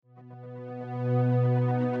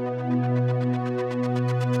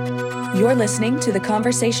You're listening to the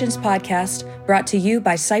Conversations podcast brought to you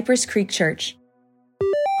by Cypress Creek Church.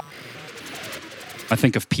 I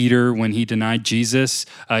think of Peter when he denied Jesus.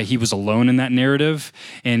 He was alone in that narrative.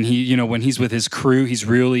 And he, when he's with his crew, he's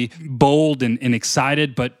really bold and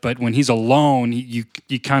excited. But when he's alone, you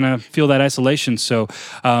kind of feel that isolation. So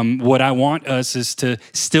what I want us is to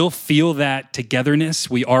still feel that togetherness.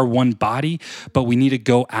 We are one body, but we need to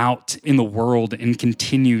go out in the world and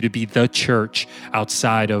continue to be the church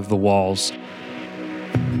outside of the walls.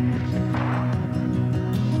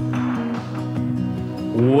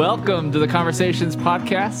 Welcome to the Conversations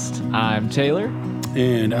podcast. I'm Taylor.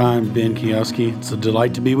 And I'm Ben Kiowski. It's a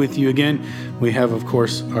delight to be with you again. We have, of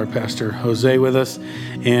course, our pastor Jose with us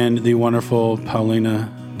and the wonderful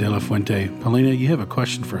Paulina De La Fuente. Paulina, you have a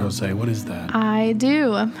question for Jose. What is that? I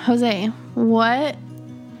do. Jose, what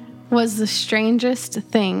was the strangest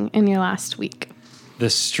thing in your last week?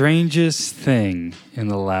 The strangest thing in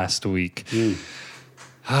the last week.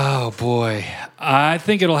 Oh, boy. I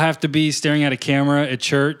think it'll have to be staring at a camera at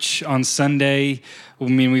church on Sunday. I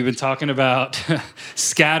mean, we've been talking about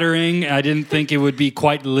scattering. I didn't think it would be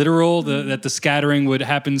quite literal, that the scattering would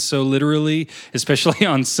happen so literally, especially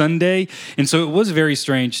on Sunday. And so it was very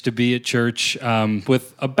strange to be at church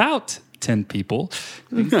with about 10 people.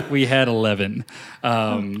 I think we had 11.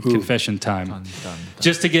 Confession time. Done.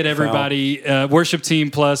 Just to get everybody, worship team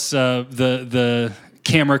plus the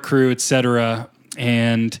camera crew, etc.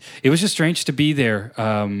 And it was just strange to be there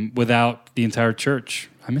without the entire church.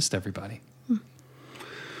 I missed everybody.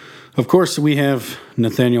 Of course, we have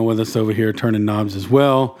Nathaniel with us over here turning knobs as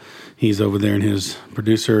well. He's over there in his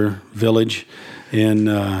producer village. And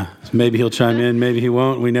maybe he'll chime in, maybe he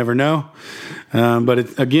won't. We never know. But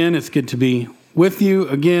it's good to be with you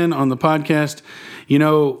again on the podcast. You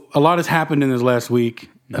know, a lot has happened in this last week.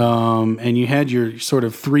 And you had your sort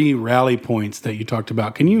of 3 rally points that you talked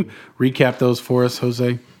about. Can you recap those for us,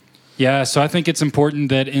 Jose? Yeah, so I think it's important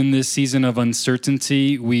that in this season of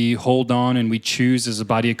uncertainty, we hold on and we choose as a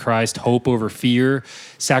body of Christ hope over fear,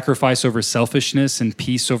 sacrifice over selfishness, and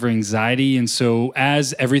peace over anxiety. And so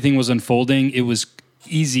as everything was unfolding, it was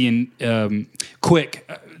easy and quick.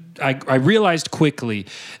 I realized quickly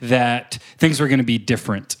that things were going to be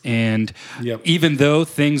different. And even though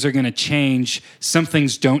things are going to change, some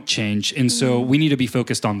things don't change. And so we need to be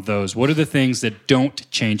focused on those. What are the things that don't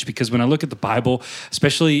change? Because when I look at the Bible,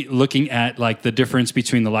 especially looking at like the difference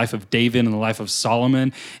between the life of David and the life of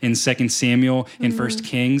Solomon in 2 Samuel and 1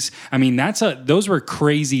 Kings, I mean, those were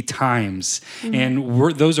crazy times. And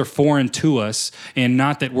those are foreign to us. And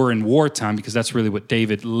not that we're in wartime, because that's really what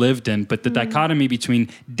David lived in. But the dichotomy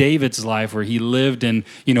between David's life, where he lived in,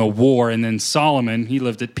 war, and then Solomon, he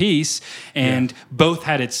lived at peace, and both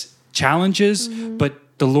had its challenges, but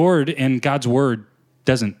the Lord and God's word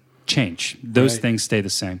doesn't change. Those things stay the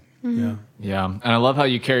same. Yeah. And I love how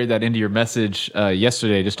you carried that into your message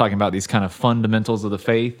yesterday, just talking about these kind of fundamentals of the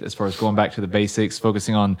faith, as far as going back to the basics,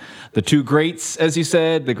 focusing on the 2 greats, as you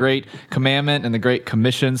said, the Great Commandment and the Great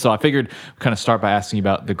Commission. So I figured we'd kind of start by asking you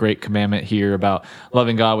about the Great Commandment here, about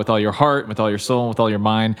loving God with all your heart, with all your soul, with all your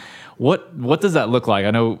mind. What does that look like?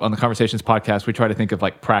 I know on the Conversations podcast, we try to think of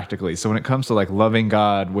like practically. So when it comes to like loving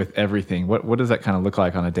God with everything, what does that kind of look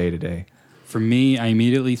like on a day-to-day? For me, I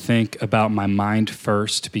immediately think about my mind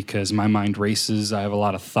first, because my mind races. I have a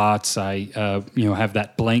lot of thoughts. I, have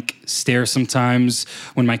that blank stare sometimes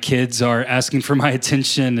when my kids are asking for my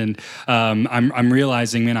attention, and I'm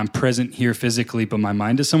realizing, man, I'm present here physically, but my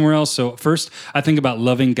mind is somewhere else. So first, I think about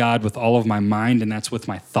loving God with all of my mind, and that's with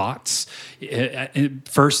my thoughts.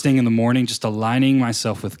 First thing in the morning, just aligning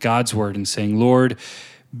myself with God's word and saying, Lord,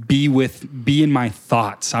 be in my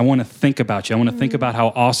thoughts. I want to think about you. I want to think about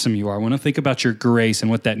how awesome you are. I want to think about your grace and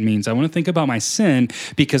what that means. I want to think about my sin,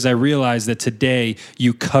 because I realize that today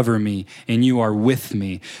you cover me and you are with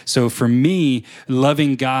me. So for me,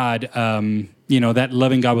 loving God, that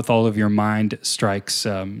loving God with all of your mind strikes.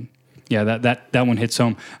 That one hits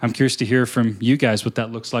home. I'm curious to hear from you guys what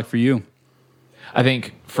that looks like for you. I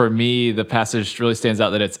think for me, the passage really stands out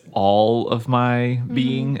that it's all of my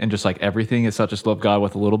being, and just like everything. It's not just love God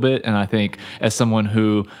with a little bit. And I think as someone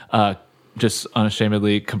who just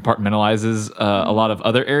unashamedly compartmentalizes a lot of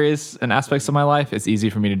other areas and aspects of my life, it's easy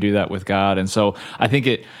for me to do that with God. And so I think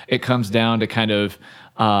it comes down to kind of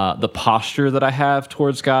the posture that I have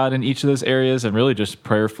towards God in each of those areas, and really just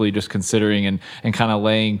prayerfully just considering and kind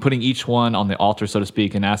of putting each one on the altar, so to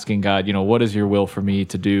speak, and asking God, what is your will for me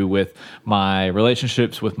to do with my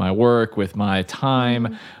relationships, with my work, with my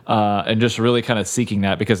time, and just really kind of seeking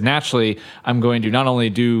that, because naturally I'm going to not only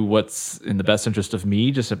do what's in the best interest of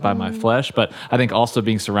me, just by my flesh, but I think also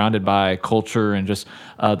being surrounded by culture and just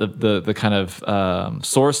the kind of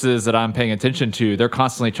sources that I'm paying attention to. They're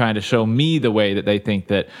constantly trying to show me the way that they think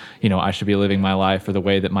that I should be living my life, or the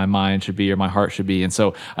way that my mind should be or my heart should be. And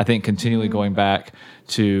so I think continually going back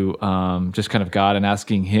to just kind of God and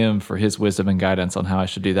asking Him for His wisdom and guidance on how I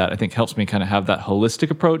should do that, I think helps me kind of have that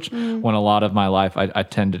holistic approach when a lot of my life I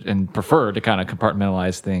tend to and prefer to kind of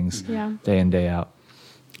compartmentalize things day in, day out.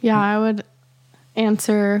 Yeah, I would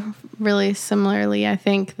answer really similarly. I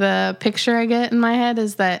think the picture I get in my head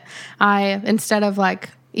is that instead of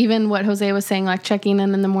even what Jose was saying, checking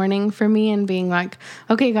in the morning for me and being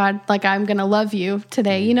okay, God, I'm going to love you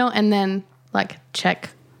today, and then check.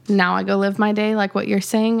 Now I go live my day, what you're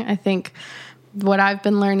saying. I think what I've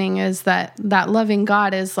been learning is that loving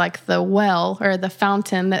God is the well or the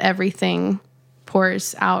fountain that everything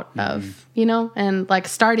pours out of, and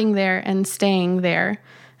starting there and staying there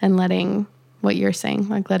and letting what you're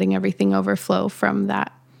saying, letting everything overflow from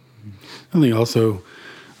that. I think also,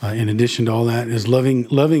 in addition to all that, is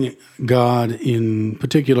loving God in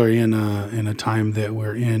particular in a time that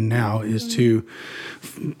we're in now, is to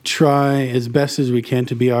try as best as we can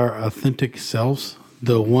to be our authentic selves,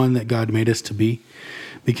 the one that God made us to be.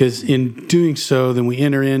 Because in doing so, then we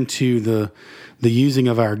enter into the using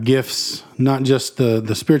of our gifts, not just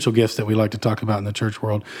the spiritual gifts that we like to talk about in the church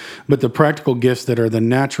world, but the practical gifts that are the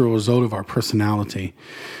natural result of our personality.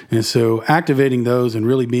 And so activating those and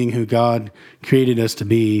really being who God created us to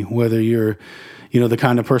be, whether you're the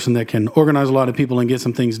kind of person that can organize a lot of people and get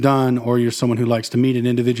some things done, or you're someone who likes to meet an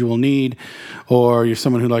individual need, or you're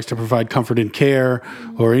someone who likes to provide comfort and care,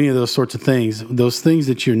 or any of those sorts of things, those things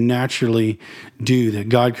that you naturally do that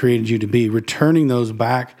God created you to be, returning those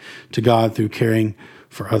back to God through caring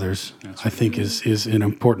for others, I think is an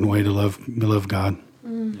important way to love God. Yeah.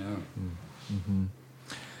 Mm-hmm.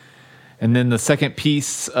 And then the second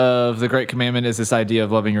piece of the Great Commandment is this idea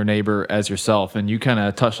of loving your neighbor as yourself. And you kind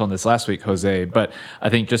of touched on this last week, Jose, but I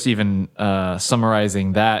think just even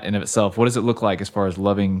summarizing that in of itself, what does it look like as far as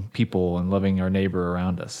loving people and loving our neighbor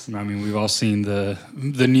around us? I mean, we've all seen the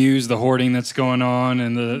news, the hoarding that's going on,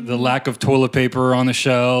 and the lack of toilet paper on the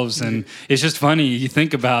shelves. And it's just funny, you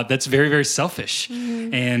think about that's very, very selfish.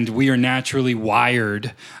 Mm-hmm. And we are naturally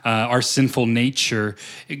wired. Our sinful nature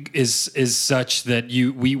is such that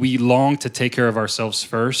we long to take care of ourselves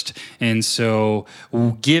first. And so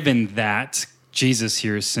given that, Jesus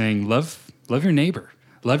here is saying, love your neighbor.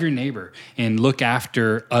 Love your neighbor and look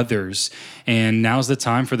after others. And now's the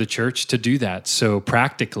time for the church to do that. So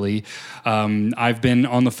practically, I've been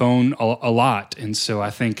on the phone a lot. And so I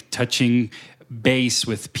think touching base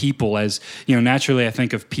with people, as naturally I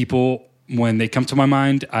think of people when they come to my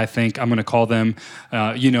mind, I think I'm going to call them,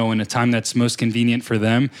 in a time that's most convenient for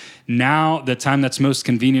them. Now, the time that's most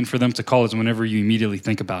convenient for them to call is whenever you immediately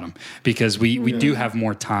think about them, because we do have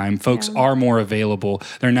more time. Folks are more available.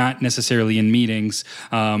 They're not necessarily in meetings.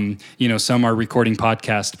 Some are recording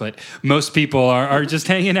podcasts, but most people are just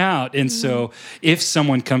hanging out. And so if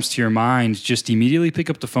someone comes to your mind, just immediately pick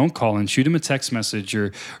up the phone call and shoot them a text message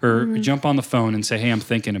or jump on the phone and say, hey, I'm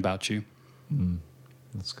thinking about you.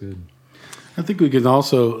 That's good. I think we can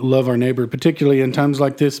also love our neighbor, particularly in times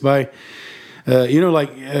like this, by,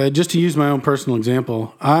 just to use my own personal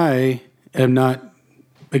example, I am not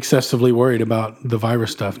excessively worried about the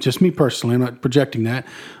virus stuff. Just me personally, I'm not projecting that.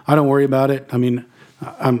 I don't worry about it. I mean,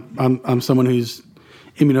 I'm someone who's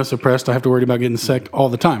immunosuppressed. I have to worry about getting sick all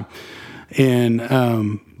the time,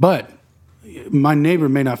 but my neighbor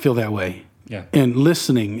may not feel that way. Yeah. And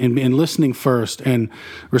listening and listening first and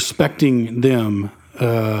respecting them.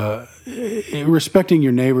 Respecting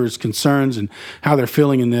your neighbor's concerns and how they're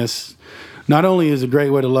feeling in this not only is a great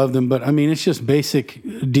way to love them, but I mean, it's just basic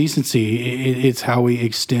decency. It's how we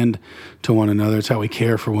extend to one another. It's how we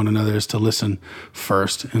care for one another, is to listen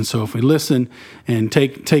first. And so if we listen and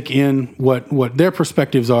take in what their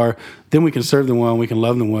perspectives are, then we can serve them well and we can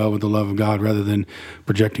love them well with the love of God rather than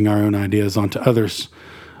projecting our own ideas onto others.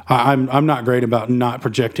 I'm not great about not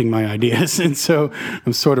projecting my ideas. And so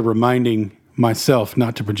I'm sort of reminding myself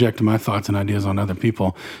not to project my thoughts and ideas on other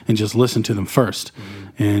people and just listen to them first.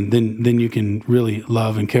 Mm-hmm. And then you can really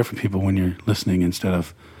love and care for people when you're listening instead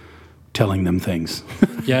of telling them things.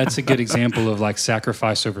 Yeah, it's a good example of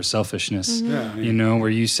sacrifice over selfishness. Mm-hmm. Yeah, where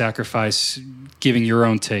you sacrifice giving your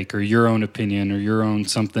own take or your own opinion or your own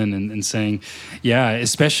something and saying, yeah,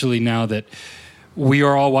 especially now that we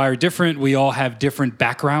are all wired different. We all have different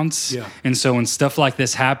backgrounds. Yeah. And so when stuff like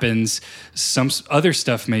this happens, some other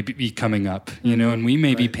stuff may be coming up, you know, and we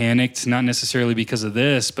may be panicked, not necessarily because of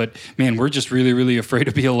this, but man, we're just really, really afraid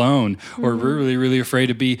to be alone, or we're really, really afraid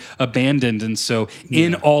to be abandoned. And so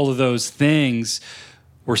in all of those things,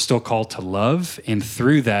 we're still called to love. And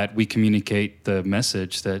through that, we communicate the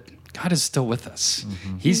message that God is still with us.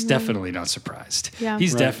 He's definitely not surprised. Yeah.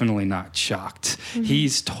 He's definitely not shocked.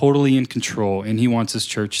 He's totally in control, and he wants his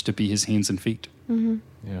church to be his hands and feet.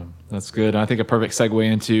 Yeah, that's good. I think a perfect segue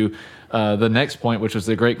into the next point, which was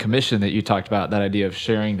the Great Commission that you talked about, that idea of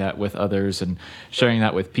sharing that with others and sharing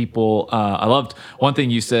that with people. I loved one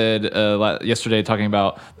thing you said yesterday, talking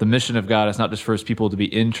about the mission of God is not just for his people to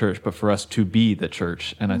be in church, but for us to be the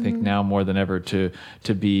church. And I think now more than ever to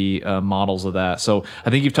be models of that. So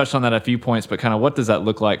I think you've touched on that a few points, but kind of what does that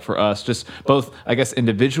look like for us? Just both, I guess, as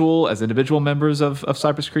individual members of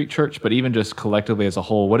Cypress Creek Church, but even just collectively as a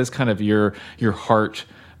whole. What is kind of your heart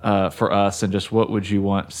for us, and just what would you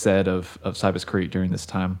want said of Cypress Creek during this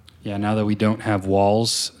time? Yeah, now that we don't have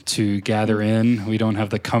walls to gather in, we don't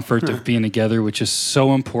have the comfort of being together, which is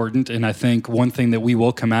so important. And I think one thing that we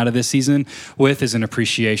will come out of this season with is an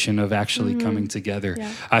appreciation of actually coming together.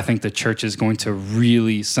 Yeah. I think the church is going to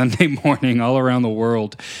really, Sunday morning all around the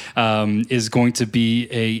world, is going to be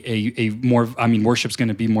a more, worship's going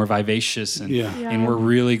to be more vivacious, and we're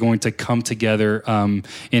really going to come together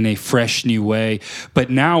in a fresh new way.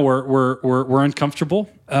 But now we're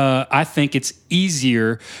uncomfortable. I think it's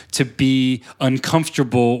easier to be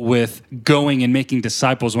uncomfortable with going and making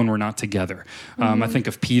disciples when we're not together. I think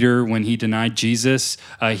of Peter when he denied Jesus.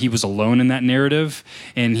 He was alone in that narrative,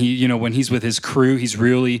 and he, when he's with his crew, he's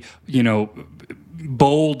really,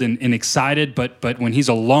 bold and excited, but when he's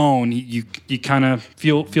alone, you kind of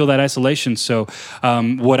feel that isolation. So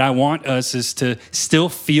what I want us is to still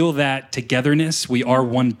feel that togetherness. We are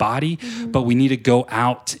one body, but we need to go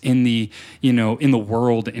out in the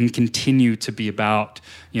world and continue to be about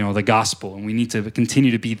the gospel, and we need to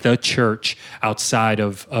continue to be the church outside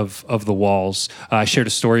of the walls. I shared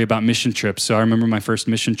a story about mission trips. So I remember my first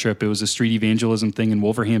mission trip. It was a street evangelism thing in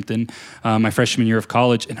Wolverhampton, my freshman year of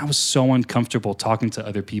college, and I was so uncomfortable talking to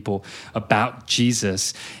other people about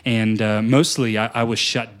Jesus, and mostly I was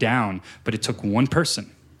shut down. But it took one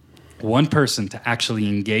person to actually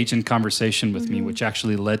engage in conversation with me, which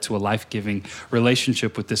actually led to a life-giving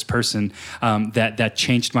relationship with this person that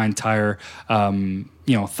changed my entire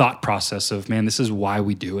thought process of, man, this is why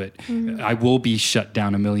we do it. I will be shut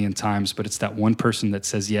down a million times, but it's that one person that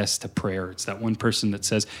says yes to prayer. It's that one person that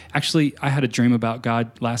says, actually, I had a dream about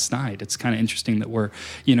God last night. It's kind of interesting that we're,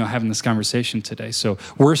 having this conversation today. So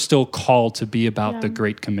we're still called to be about the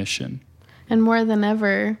Great Commission. And more than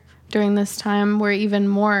ever during this time, we're even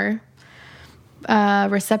more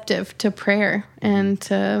receptive to prayer and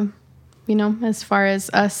to, as far as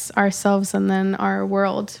us, ourselves, and then our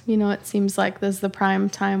world. It seems like this is the prime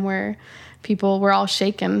time where we're all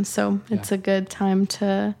shaken. So it's a good time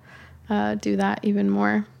to do that even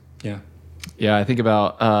more. Yeah. Yeah, I think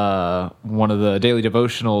about one of the daily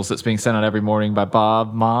devotionals that's being sent out every morning by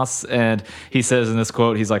Bob Moss, and he says in this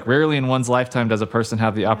quote, he's like, rarely in one's lifetime does a person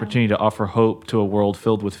have the opportunity to offer hope to a world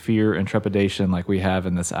filled with fear and trepidation like we have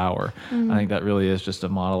in this hour. I think that really is just a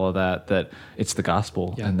model of that it's the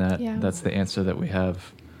gospel, and that's the answer that we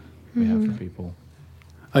have for people.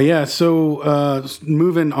 So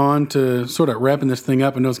moving on to sort of wrapping this thing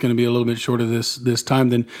up, I know it's going to be a little bit shorter this time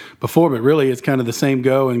than before, but really it's kind of the same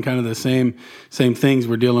go and kind of the same things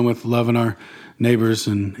we're dealing with, loving our neighbors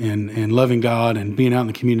and loving God and being out in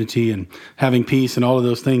the community and having peace and all of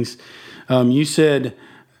those things. You said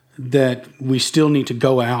that we still need to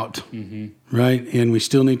go out, right? And we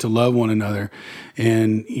still need to love one another,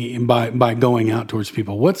 and by going out towards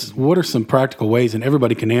people. What are some practical ways? And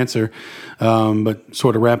everybody can answer, but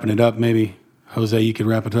sort of wrapping it up. Maybe Jose, you could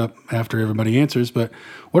wrap it up after everybody answers. But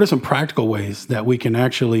what are some practical ways that we can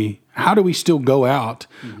actually? How do we still go out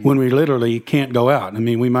when we literally can't go out? I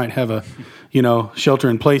mean, we might have a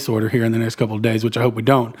shelter-in-place order here in the next couple of days, which I hope we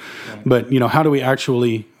don't. Right. But how do we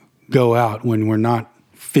actually go out when we're not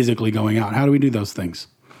physically going out? How do we do those things?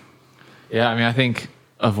 Yeah, I think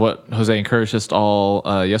of what Jose encouraged us all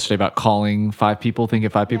yesterday about calling 5 people, thinking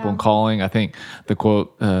of 5 people and calling. I think the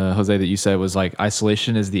quote, Jose, that you said was like,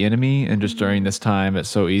 isolation is the enemy. And just during this time, it's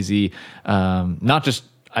so easy, not just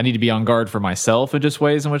I need to be on guard for myself in just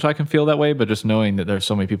ways in which I can feel that way, but just knowing that there's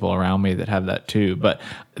so many people around me that have that too. But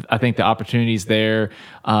I think the opportunity's there,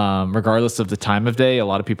 regardless of the time of day. A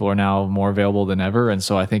lot of people are now more available than ever. And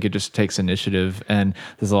so I think it just takes initiative. And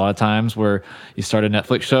there's a lot of times where you start a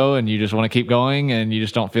Netflix show and you just want to keep going and you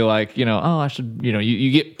just don't feel like, I should,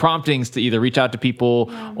 you get promptings to either reach out to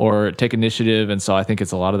people or take initiative. And so I think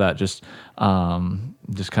it's a lot of that just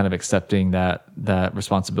kind of accepting that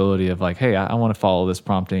responsibility of like, hey, I want to follow this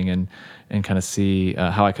prompting and kind of see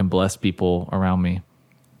how I can bless people around me.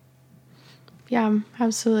 Yeah,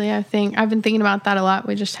 absolutely. I think I've been thinking about that a lot.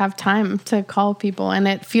 We just have time to call people, and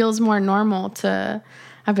it feels more normal to.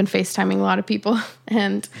 I've been FaceTiming a lot of people,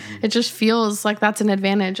 and it just feels like that's an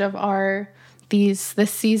advantage of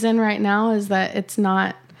this season right now, is that it's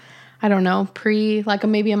not, I don't know,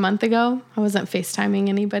 maybe a month ago, I wasn't FaceTiming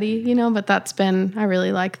anybody, but I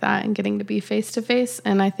really like that and getting to be face to face.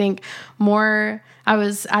 And I think I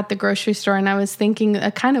was at the grocery store and I was thinking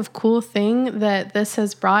a kind of cool thing that this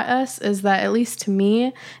has brought us is that, at least to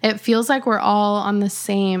me, it feels like we're all on the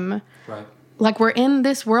same, right. Like we're in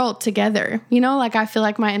this world together, like I feel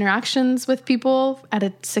like my interactions with people at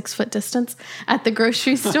a 6-foot distance at the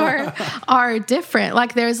grocery store are different.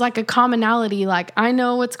 Like there's like a commonality, like I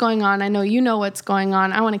know what's going on. I know you know what's going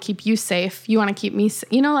on. I want to keep you safe. You want to keep me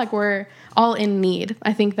safe. Like we're all in need.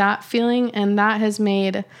 I think that feeling, and that has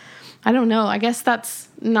made, I don't know, I guess that's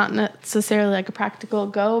not necessarily like a practical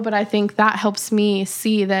go, but I think that helps me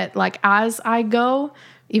see that like as I go,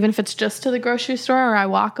 even if it's just to the grocery store or I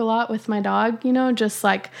walk a lot with my dog, just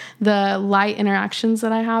like the light interactions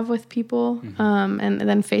that I have with people, and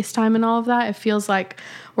then FaceTime and all of that, it feels like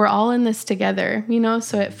we're all in this together,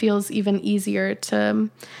 so it feels even easier to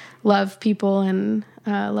love people and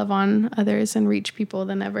love on others and reach people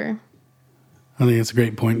than ever. I think that's a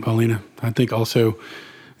great point, Paulina. I think also,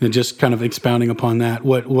 just kind of expounding upon that,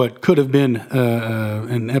 what could have been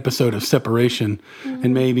an episode of separation,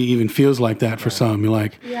 and maybe even feels like that for some. You're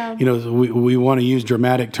like, we want to use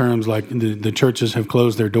dramatic terms like the churches have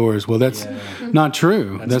closed their doors. Well, that's not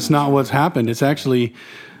true. That's not what's happened. It's actually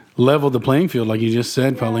leveled the playing field, like you just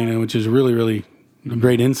said, Paulina, which is really, really a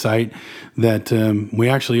great insight, that we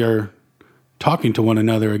actually are talking to one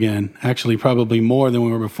another again, actually probably more than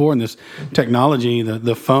we were before. And this technology,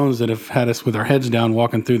 the phones that have had us with our heads down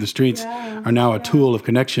walking through the streets are now a tool of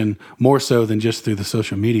connection, more so than just through the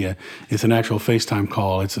social media. It's an actual FaceTime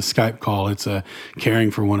call. It's a Skype call. It's a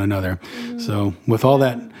caring for one another. So with all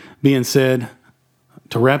that being said,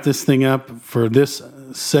 to wrap this thing up for this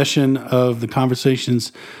session of the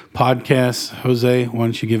Conversations podcast, Jose, why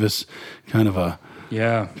don't you give us kind of an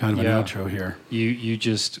outro here? You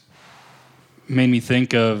just made me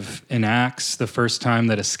think of in Acts, the first time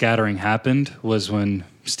that a scattering happened was when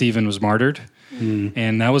Stephen was martyred.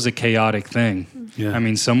 And that was a chaotic thing. Yeah. I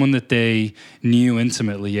mean, someone that they knew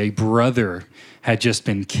intimately, a brother, had just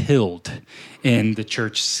been killed and the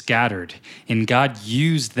church scattered. And God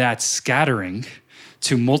used that scattering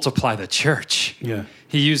to multiply the church. Yeah.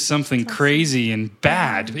 He used something crazy and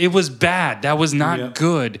bad. It was bad. That was not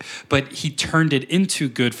good. But he turned it into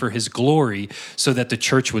good for his glory so that the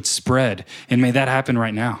church would spread. And may that happen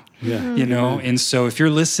right now. Yeah. And so if you're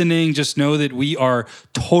listening, just know that we are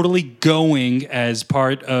totally going as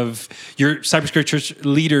part of your Cypress Creek Church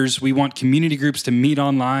leaders. We want community groups to meet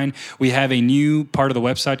online. We have a new part of the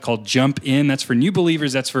website called Jump In. That's for new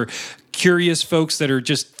believers. That's for curious folks that are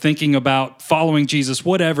just thinking about following Jesus,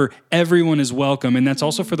 whatever. Everyone is welcome. And that's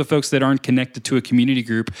also for the folks that aren't connected to a community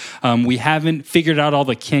group. We haven't figured out all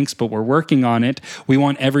the kinks, but we're working on it. We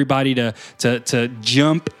want everybody to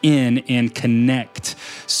jump in and connect.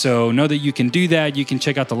 So know that you can do that. You can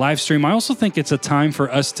check out the live stream. I also think it's a time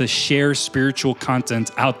for us to share spiritual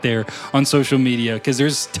content out there on social media, because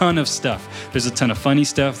there's a ton of stuff. There's a ton of funny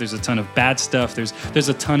stuff. There's a ton of bad stuff. There's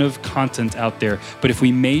a ton of content out there. But if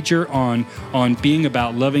we major on being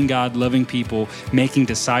about loving God, loving people, making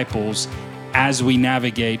disciples as we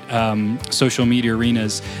navigate social media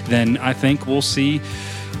arenas, then I think we'll see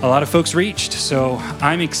a lot of folks reached. So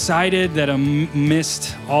I'm excited that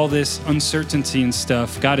amidst all this uncertainty and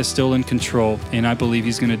stuff, God is still in control, and I believe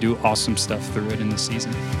he's going to do awesome stuff through it in this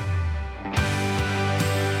season.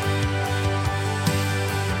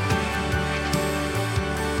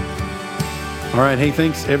 All right. Hey,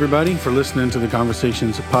 thanks everybody for listening to the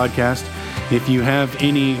Conversations podcast. If you have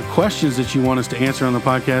any questions that you want us to answer on the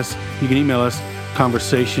podcast, you can email us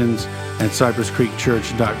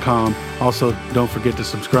conversations@cypresscreekchurch.com. Also, don't forget to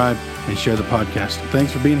subscribe and share the podcast.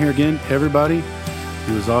 Thanks for being here again, everybody.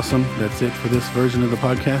 It was awesome. That's it for this version of the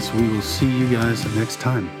podcast. We will see you guys next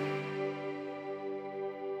time.